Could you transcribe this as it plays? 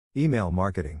Email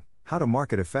marketing: how to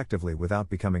market effectively without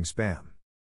becoming spam.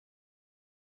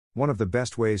 One of the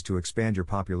best ways to expand your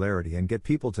popularity and get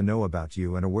people to know about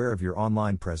you and aware of your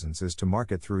online presence is to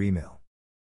market through email.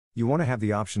 You want to have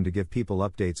the option to give people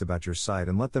updates about your site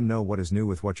and let them know what is new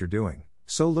with what you're doing,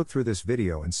 so look through this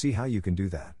video and see how you can do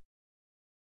that.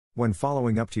 When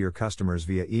following up to your customers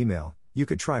via email, you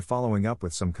could try following up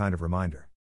with some kind of reminder.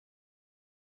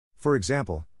 For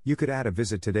example, you could add a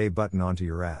Visit Today button onto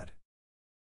your ad.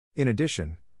 In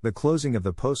addition, the closing of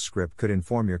the postscript could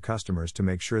inform your customers to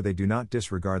make sure they do not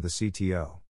disregard the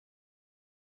CTO.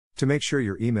 To make sure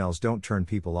your emails don't turn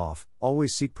people off,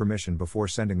 always seek permission before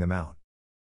sending them out.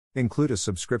 Include a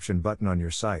subscription button on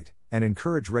your site, and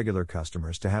encourage regular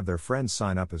customers to have their friends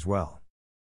sign up as well.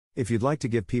 If you'd like to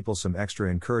give people some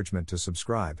extra encouragement to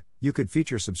subscribe, you could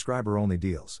feature subscriber-only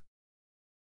deals.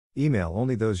 Email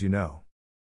only those you know.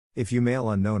 If you mail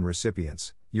unknown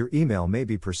recipients, your email may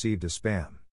be perceived as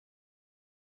spam.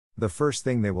 The first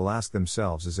thing they will ask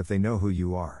themselves is if they know who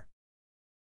you are.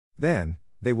 Then,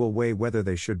 they will weigh whether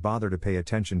they should bother to pay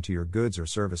attention to your goods or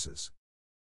services.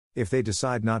 If they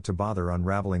decide not to bother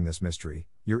unraveling this mystery,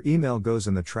 your email goes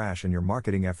in the trash and your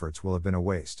marketing efforts will have been a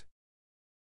waste.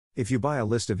 If you buy a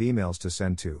list of emails to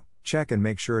send to, check and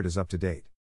make sure it is up to date.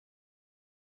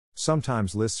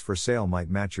 Sometimes lists for sale might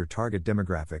match your target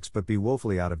demographics but be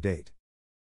woefully out of date.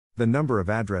 The number of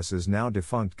addresses now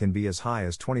defunct can be as high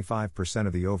as 25%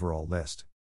 of the overall list.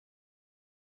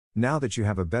 Now that you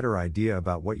have a better idea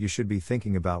about what you should be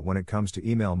thinking about when it comes to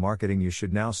email marketing, you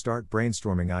should now start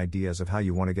brainstorming ideas of how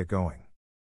you want to get going.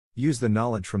 Use the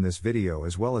knowledge from this video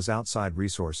as well as outside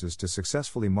resources to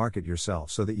successfully market yourself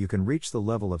so that you can reach the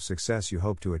level of success you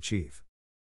hope to achieve.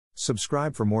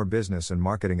 Subscribe for more business and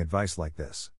marketing advice like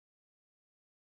this.